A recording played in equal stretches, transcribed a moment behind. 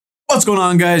What's going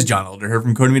on, guys? John Elder here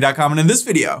from Codemy.com, and in this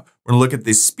video, we're gonna look at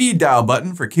the speed dial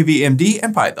button for KivyMD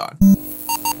and Python.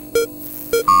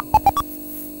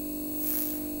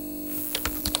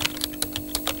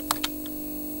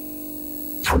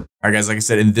 All right, guys, like I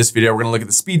said, in this video, we're gonna look at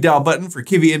the speed dial button for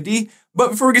KivyMD.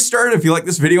 But before we get started, if you like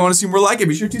this video and want to see more like it,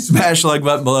 be sure to smash the like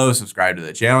button below, subscribe to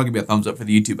the channel, give me a thumbs up for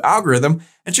the YouTube algorithm,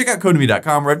 and check out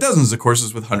Codemy.com, where I have dozens of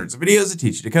courses with hundreds of videos that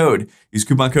teach you to code. Use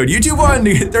coupon code YouTube1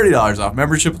 to get $30 off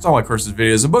membership with all my courses,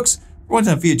 videos, and books for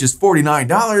one-time fee at just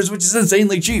 $49, which is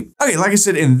insanely cheap. Okay, like I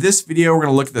said, in this video, we're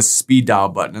gonna look at the speed dial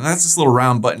button, and that's this little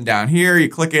round button down here. You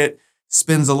click it,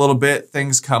 spins a little bit,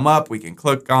 things come up, we can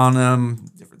click on them,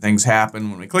 different things happen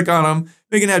when we click on them.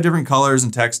 We can have different colors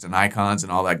and text and icons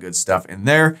and all that good stuff in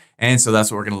there. And so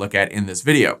that's what we're gonna look at in this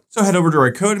video. So head over to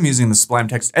our code. I'm using the Sublime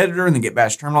Text Editor and the Get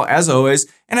Bash terminal as always.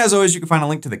 And as always, you can find a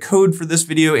link to the code for this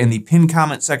video in the pinned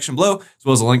comment section below, as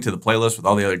well as a link to the playlist with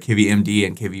all the other KivyMD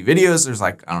and Kivy videos. There's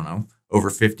like, I don't know, over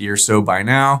 50 or so by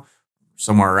now,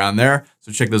 somewhere around there.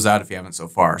 So check those out if you haven't so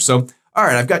far. So, all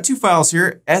right, I've got two files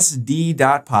here.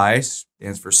 sd.py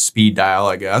stands for speed dial,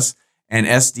 I guess, and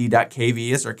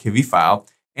sd.kv is our Kivy file.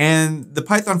 And the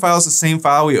Python file is the same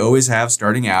file we always have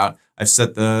starting out. I've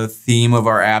set the theme of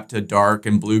our app to dark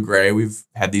and blue-gray. We've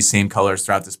had these same colors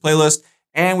throughout this playlist.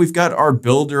 And we've got our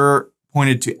builder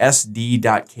pointed to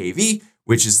sd.kv,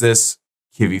 which is this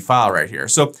Kivy file right here.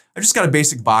 So I've just got a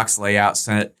basic box layout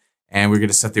set, and we're going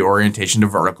to set the orientation to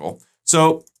vertical.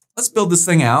 So let's build this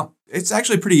thing out. It's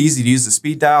actually pretty easy to use the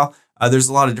speed dial. There's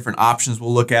a lot of different options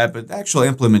we'll look at, but the actual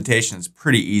implementation is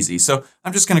pretty easy. So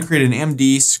I'm just gonna create an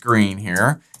MD screen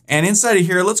here. And inside of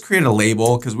here, let's create a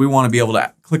label because we wanna be able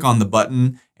to click on the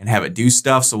button and have it do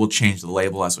stuff. So we'll change the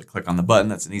label as we click on the button.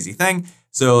 That's an easy thing.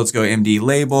 So let's go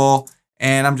MDLabel,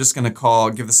 and I'm just gonna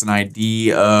give this an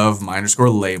ID of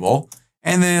my_label.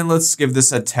 And then let's give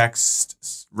this a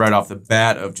text right off the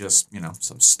bat of just,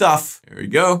 some stuff. There we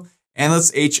go. And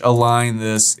let's H-align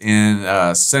this in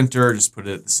center, just put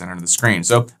it at the center of the screen.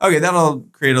 So, okay, that'll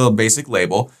create a little basic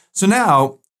label. So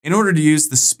now, in order to use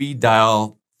the speed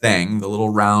dial thing, the little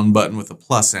round button with a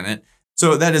plus in it,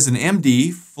 so that is an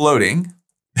MD floating,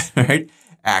 right,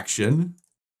 action,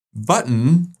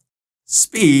 button,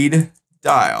 speed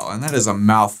dial. And that is a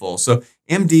mouthful. So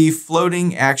MD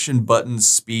floating action button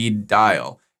speed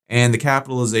dial. And the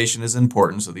capitalization is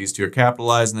important. So these two are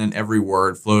capitalized, and then every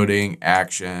word, floating,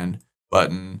 action,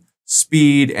 button,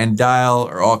 speed, and dial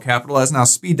are all capitalized. Now,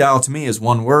 speed dial to me is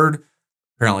one word.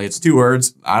 Apparently it's two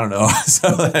words. I don't know.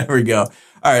 So there we go.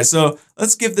 All right, so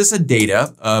let's give this a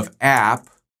data of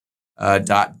app.data.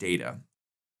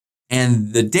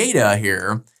 And the data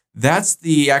here, that's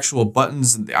the actual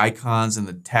buttons and the icons and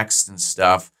the text and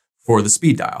stuff for the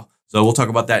speed dial. So we'll talk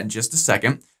about that in just a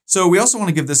second. So we also want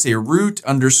to give this a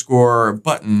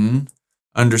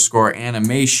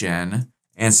root_button_animation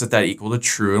and set that equal to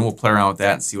true. And we'll play around with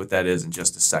that and see what that is in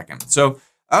just a second. So,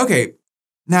 okay,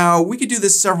 now we could do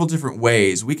this several different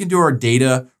ways. We can do our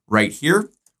data right here.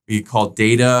 We could call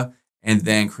data and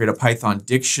then create a Python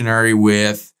dictionary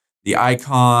with the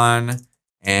icon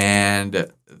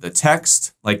and the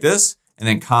text like this, and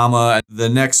then comma, the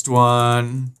next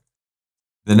one,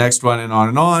 and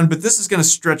on. But this is going to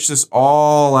stretch this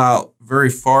all out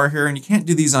very far here, and you can't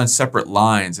do these on separate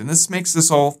lines, and this makes this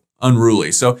all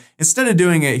unruly. So instead of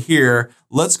doing it here,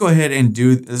 let's go ahead and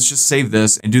let's just save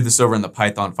this and do this over in the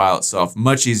Python file itself.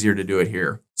 Much easier to do it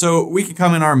here. So we can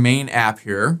come in our main app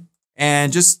here,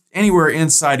 and just anywhere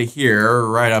inside of here,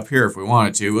 right up here if we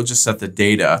wanted to, we'll just set the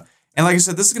data. And like I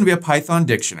said, this is going to be a Python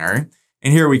dictionary.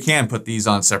 And here we can put these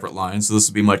on separate lines, so this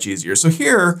will be much easier. So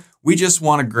here, we just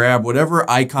want to grab whatever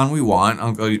icon we want.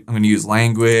 I'm going to use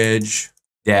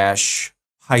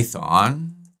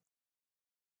language-python.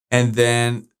 And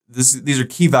then these are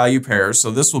key value pairs, so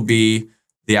this will be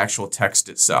the actual text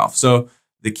itself. So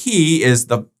the key is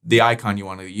the icon you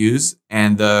want to use,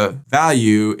 and the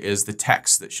value is the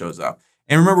text that shows up.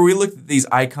 And remember, we looked at these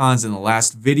icons in the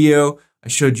last video. I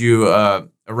showed you a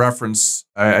reference.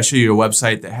 I showed you a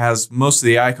website that has most of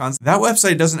the icons. That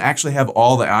website doesn't actually have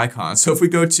all the icons. So if we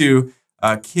go to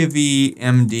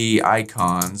KivyMD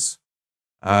icons,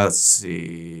 let's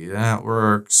see, that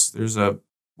works. There's a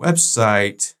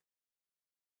website.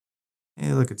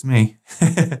 Hey, look, it's me.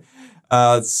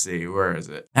 Let's see, where is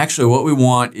it? Actually, what we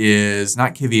want is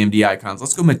not KivyMD icons.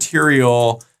 Let's go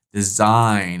material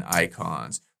design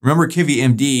icons. Remember,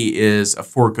 KivyMD is a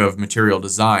fork of material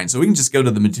design. So we can just go to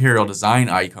the material design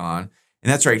icon,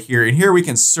 and that's right here. And here we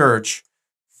can search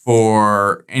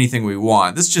for anything we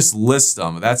want. This just lists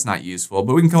them. That's not useful,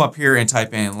 but we can come up here and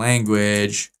type in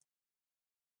language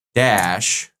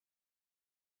dash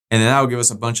And then that will give us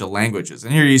a bunch of languages.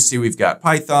 And here you see we've got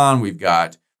Python, we've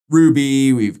got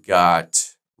Ruby, we've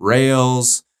got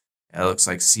Rails. It looks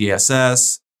like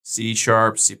CSS, C#,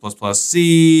 C++,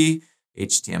 C,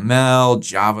 HTML,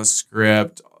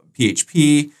 JavaScript,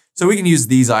 PHP. So we can use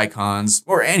these icons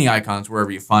or any icons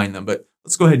wherever you find them, but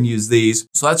let's go ahead and use these.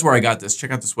 So that's where I got this.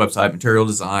 Check out this website,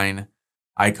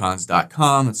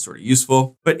 materialdesignicons.com. It's sort of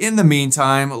useful. But in the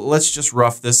meantime, let's just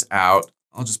rough this out.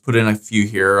 I'll just put in a few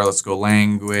here. Let's go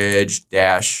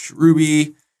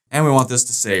language-Ruby. And we want this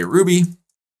to say Ruby.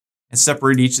 And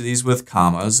separate each of these with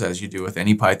commas, as you do with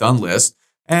any Python list.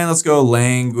 And let's go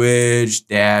language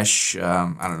dash,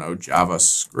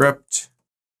 JavaScript.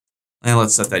 And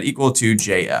let's set that equal to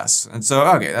JS. And so,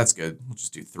 okay, that's good. We'll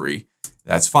just do 3.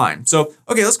 That's fine. So,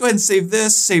 okay, let's go ahead and save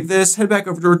this, head back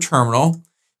over to our terminal.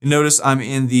 And notice I'm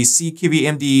in the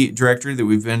KivyMD directory that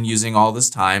we've been using all this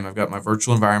time. I've got my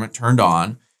virtual environment turned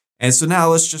on. And so now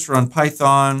let's just run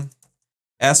Python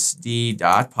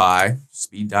sd.py,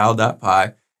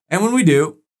 speeddial.py. And when we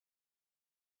do,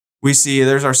 we see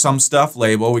there's our some stuff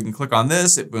label. We can click on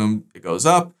this, it goes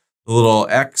up. The little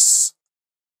X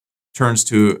turns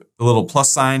to, the little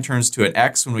plus sign turns to an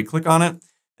X when we click on it.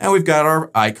 And we've got our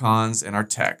icons and our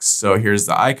text. So here's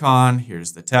the icon,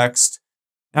 here's the text.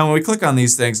 Now when we click on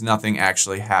these things, nothing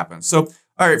actually happens. So,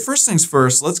 all right, first things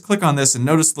first, let's click on this and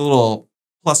notice the little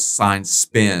plus sign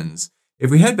spins.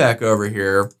 If we head back over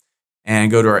here and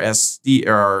go to our SD,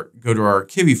 or go to our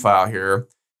Kivy file here,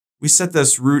 we set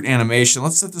this root animation.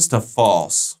 Let's set this to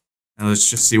false. And let's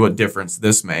just see what difference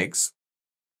this makes.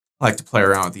 I like to play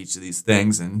around with each of these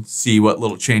things and see what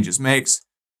little changes makes.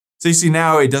 So you see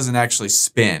now it doesn't actually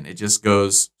spin. It just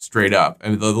goes straight up.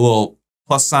 And the little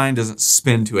plus sign doesn't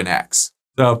spin to an X.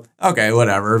 So, okay,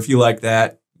 whatever. If you like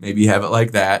that, maybe you have it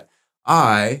like that.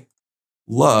 I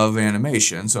love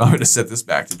animation, so I'm going to set this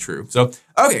back to true. So,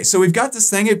 okay, so we've got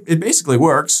this thing. It basically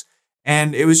works.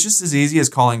 And it was just as easy as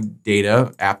calling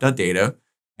data, app.data,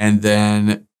 and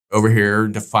then over here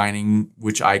defining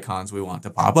which icons we want to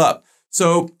pop up.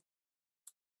 So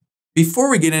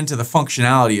before we get into the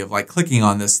functionality of like clicking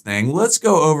on this thing, let's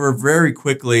go over very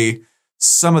quickly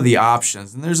some of the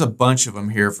options. And there's a bunch of them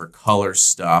here for color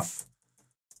stuff.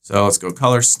 So let's go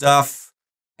color stuff.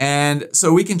 And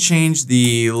so we can change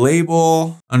the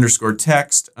label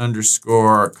 _text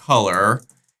 _color.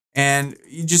 And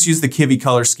you just use the Kivy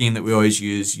color scheme that we always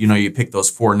use. You know, you pick those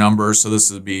 4 numbers. So this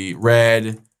would be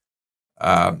red,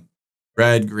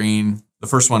 green. The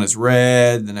first one is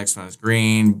red. The next one is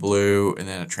green, blue, and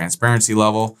then a transparency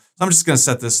level. So I'm just going to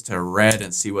set this to red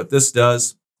and see what this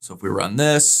does. So if we run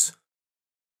this,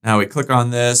 now we click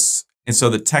on this. And so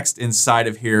the text inside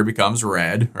of here becomes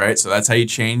red, right? So that's how you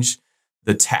change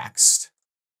the text.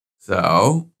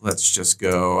 So let's just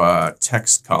go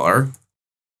text color.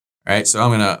 All right, so I'm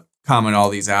going to comment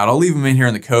all these out. I'll leave them in here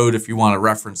in the code if you want to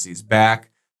reference these back,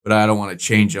 but I don't want to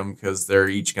change them because they're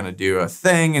each going to do a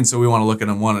thing. And so we want to look at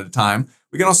them one at a time.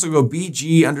 We can also go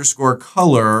BG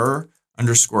 _color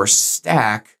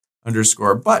 _stack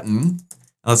 _button. And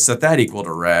let's set that equal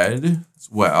to red as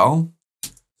well.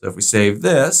 So if we save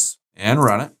this and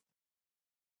run it,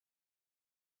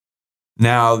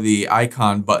 now the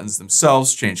icon buttons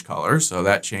themselves change color. So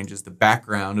that changes the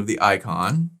background of the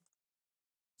icon.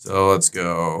 So let's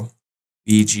go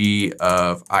BG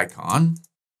of icon.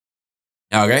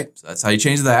 Okay, so that's how you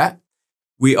change that.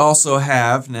 We also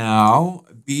have now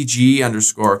BG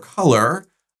 _color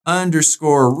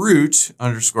 _root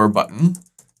 _button.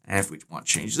 And if we want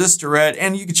to change this to red,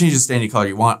 and you can change this to any color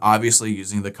you want, obviously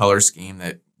using the color scheme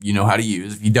that you know how to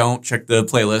use. If you don't, check the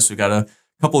playlist. We've got a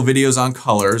couple of videos on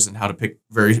colors and how to pick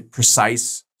very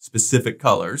precise, specific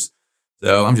colors.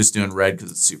 So I'm just doing red because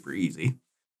it's super easy,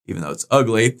 even though it's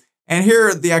ugly. And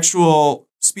here, the actual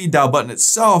speed dial button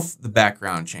itself, the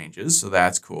background changes, so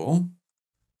that's cool.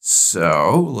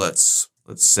 So let's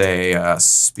say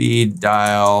speed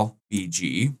dial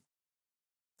BG.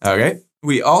 Okay,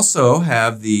 we also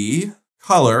have the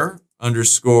color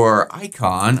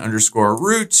 _icon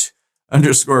 _root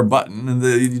 _button, and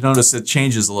you notice it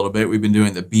changes a little bit. We've been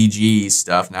doing the BG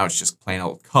stuff. Now it's just plain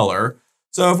old color.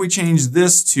 So if we change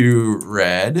this to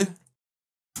red,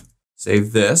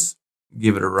 save this,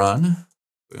 give it a run,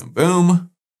 boom, boom.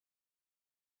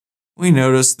 We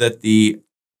notice that the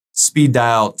speed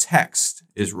dial text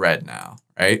is red now,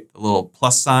 right? The little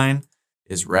plus sign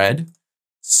is red.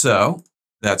 So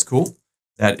that's cool.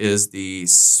 That is the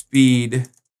speed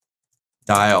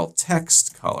dial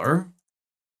text color.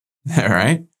 All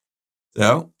right.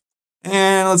 So,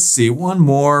 and let's see, one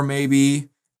more maybe.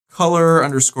 Color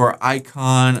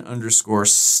 _icon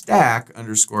 _stack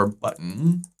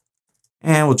 _button.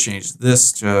 And we'll change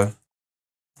this to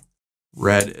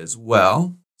red as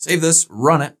well. Save this,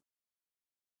 run it.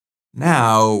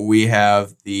 Now we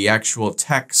have the actual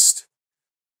text.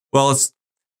 Well, let's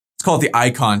call it the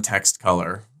icon text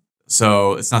color.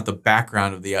 So it's not the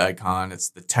background of the icon, it's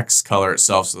the text color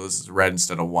itself. So this is red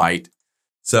instead of white.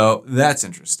 So that's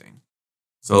interesting.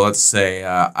 So let's say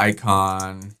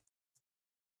icon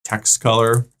text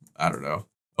color. I don't know,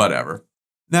 whatever.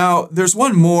 Now there's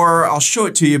one more, I'll show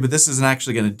it to you, but this isn't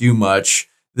actually gonna do much.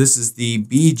 This is the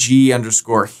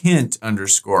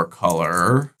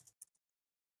BG_hint_color.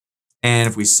 And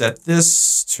if we set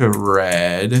this to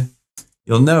red,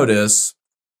 you'll notice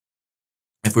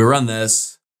if we run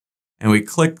this and we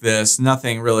click this,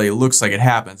 nothing really looks like it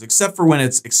happens, except for when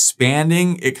it's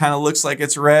expanding, it kind of looks like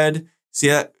it's red. See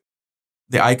that?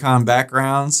 The icon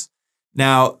backgrounds.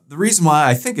 Now, the reason why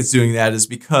I think it's doing that is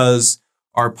because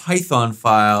our Python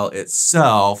file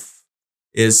itself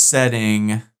is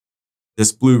setting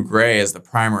this blue-gray as the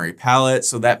primary palette.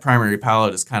 So that primary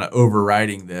palette is kind of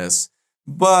overriding this.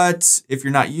 But if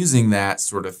you're not using that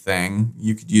sort of thing,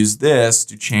 you could use this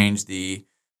to change the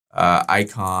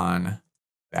icon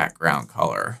background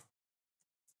color.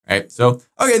 Right? So,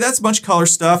 okay, that's a bunch of color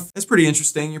stuff. That's pretty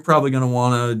interesting. You're probably going to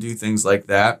want to do things like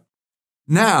that.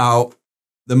 Now,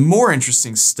 the more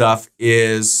interesting stuff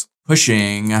is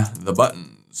pushing the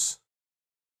buttons.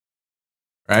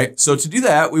 Right? So to do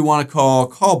that, we want to call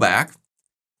callback,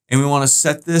 and we want to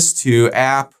set this to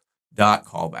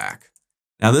app.callback.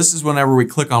 Now this is whenever we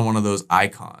click on one of those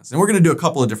icons. And we're going to do a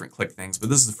couple of different click things, but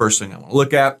this is the first thing I want to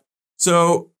look at.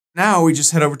 So now we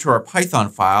just head over to our Python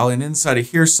file, and inside of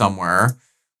here somewhere,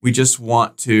 we just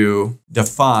want to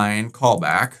define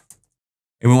callback.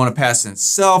 And we want to pass in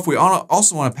self. We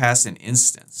also want to pass in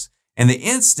instance. And the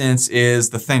instance is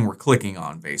the thing we're clicking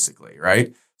on, basically,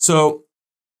 right? So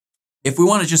if we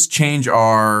want to just change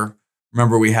our,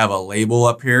 remember we have a label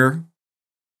up here,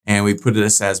 and we put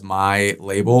this as my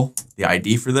label, the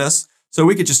ID for this. So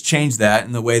we could just change that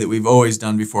in the way that we've always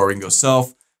done before. We can go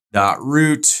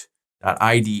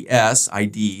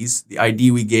self.root.ids, the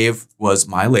ID we gave was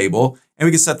my label, and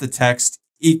we can set the text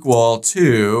equal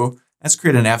to, let's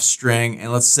create an F string,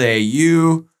 and let's say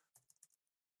you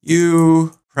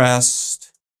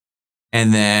pressed,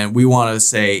 and then we want to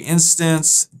say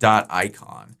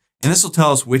instance.icon. And this will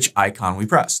tell us which icon we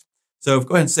pressed. So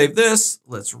go ahead and save this.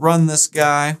 Let's run this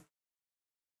guy.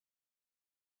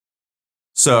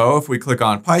 So if we click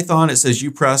on Python, it says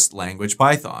you pressed language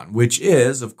Python, which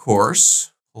is, of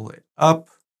course, pull it up,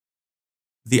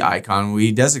 the icon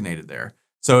we designated there.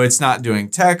 So it's not doing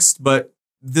text, but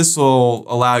this will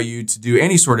allow you to do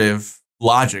any sort of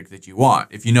logic that you want.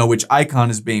 If you know which icon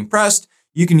is being pressed,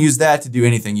 you can use that to do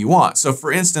anything you want. So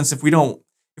for instance, if we want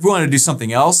to do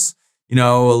something else,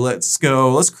 let's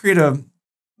do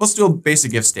a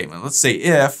basic if statement. Let's say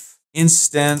if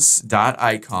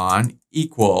instance.icon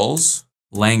equals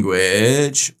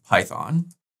language Python,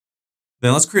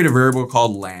 then let's create a variable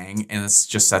called lang, and let's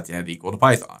just set that equal to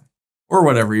Python or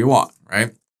whatever you want,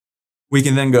 right? We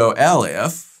can then go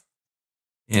elif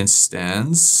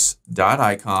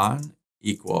instance.icon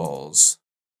equals,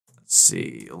 let's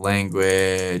see,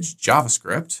 language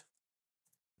JavaScript.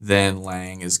 Then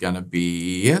lang is going to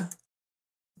be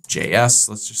JS,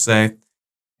 let's just say.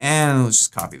 And let's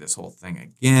just copy this whole thing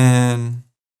again.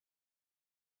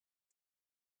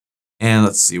 And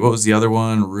let's see, what was the other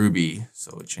one? Ruby.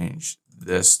 So we'll change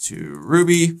this to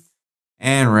Ruby.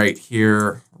 And right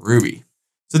here, Ruby.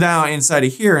 So now inside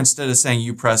of here, instead of saying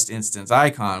you pressed instance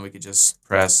icon, we could just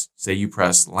say you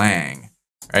pressed lang.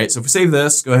 All right, so if we save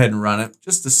this, go ahead and run it.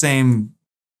 Just the same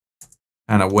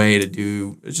kind of way to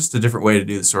do, it's just a different way to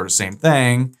do the sort of same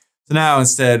thing. So now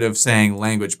instead of saying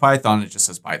language Python, it just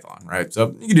says Python, right?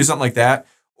 So you can do something like that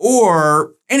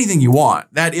or anything you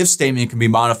want. That if statement can be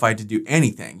modified to do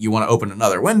anything. You want to open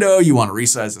another window, you want to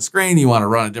resize the screen, you want to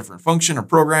run a different function or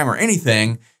program or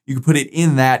anything, you can put it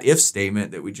in that if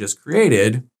statement that we just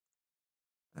created.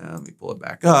 Let me pull it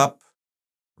back up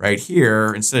right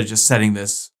here. Instead of just setting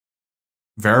this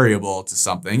variable to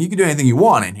something, you can do anything you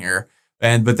want in here.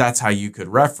 But that's how you could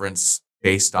reference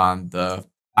based on the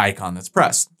icon that's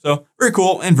pressed. So very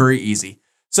cool and very easy.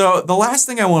 So the last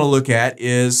thing I want to look at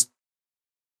is,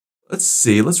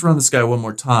 let's run this guy one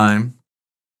more time.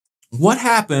 What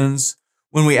happens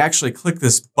when we actually click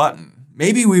this button?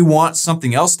 Maybe we want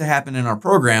something else to happen in our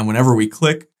program whenever we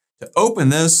click to open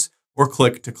this or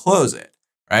click to close it,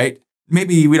 right?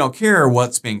 Maybe we don't care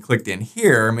what's being clicked in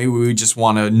here. Maybe we just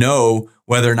want to know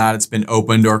whether or not it's been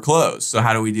opened or closed. So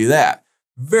how do we do that?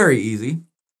 Very easy.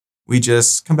 We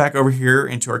just come back over here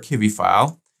into our Kivy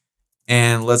file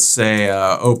and let's say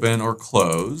open or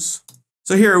close.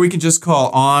 So here we can just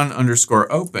call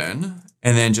on_open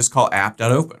and then just call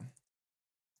app.open.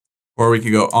 Or we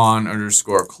could go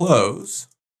on_close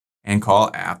and call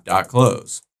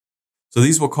app.close. So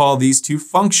these will call these two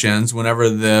functions whenever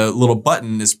the little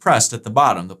button is pressed at the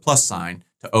bottom, the plus sign,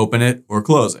 to open it or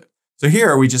close it. So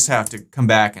here we just have to come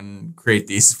back and create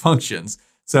these functions.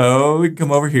 So we can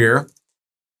come over here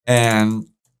and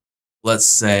let's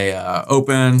say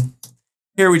open.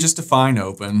 Here we just define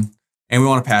open and we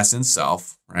want to pass in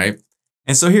self, right?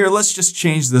 And so here, let's just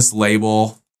change this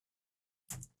label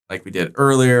like we did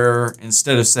earlier.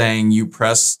 Instead of saying you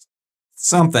pressed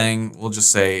something, we'll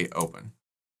just say open,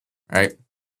 right?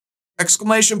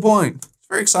 Exclamation point. It's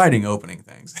very exciting opening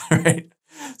things, right?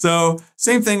 So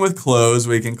same thing with close.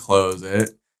 We can close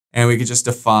it and we can just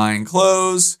define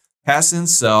close, pass in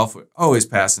self, always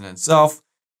passing in self.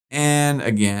 And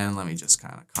again, let me just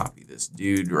kind of copy this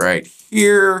dude right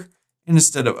here. And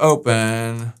instead of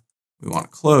open, we want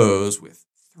to close with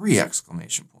 3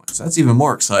 exclamation points. That's even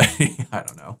more exciting. I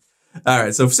don't know. All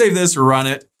right, so save this, run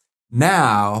it.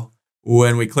 Now,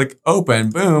 when we click open,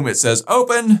 boom, it says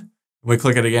open. When we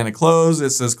click it again to close,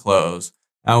 it says close.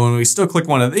 Now, when we still click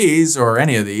one of these or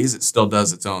any of these, it still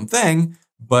does its own thing.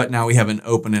 But now we have an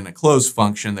open and a close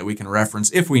function that we can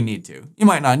reference if we need to. You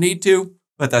might not need to,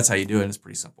 but that's how you do it. It's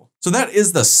pretty simple. So that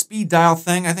is the speed dial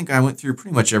thing. I think I went through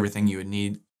pretty much everything you would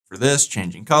need for this,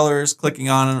 changing colors, clicking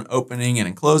on it, opening it,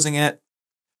 and closing it.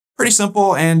 Pretty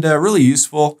simple and really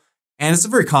useful. And it's a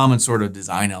very common sort of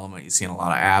design element you see in a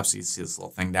lot of apps. You see this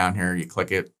little thing down here, you click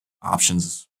it,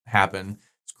 options happen.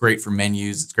 It's great for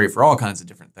menus. It's great for all kinds of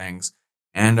different things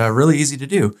and really easy to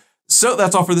do. So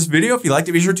that's all for this video. If you liked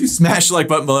it, be sure to smash the like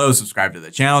button below, subscribe to the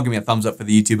channel, give me a thumbs up for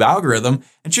the YouTube algorithm,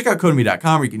 and check out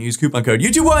Codemy.com where you can use coupon code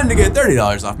YouTube1 to get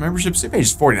 $30 off membership. So you pay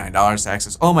just $49 to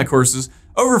access all my courses,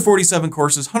 over 47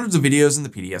 courses, hundreds of videos, and the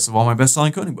PDFs of all my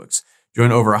best-selling coding books.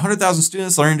 Join over 100,000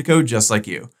 students learning to code just like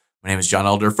you. My name is John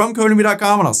Elder from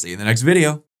Codemy.com, and I'll see you in the next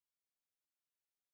video.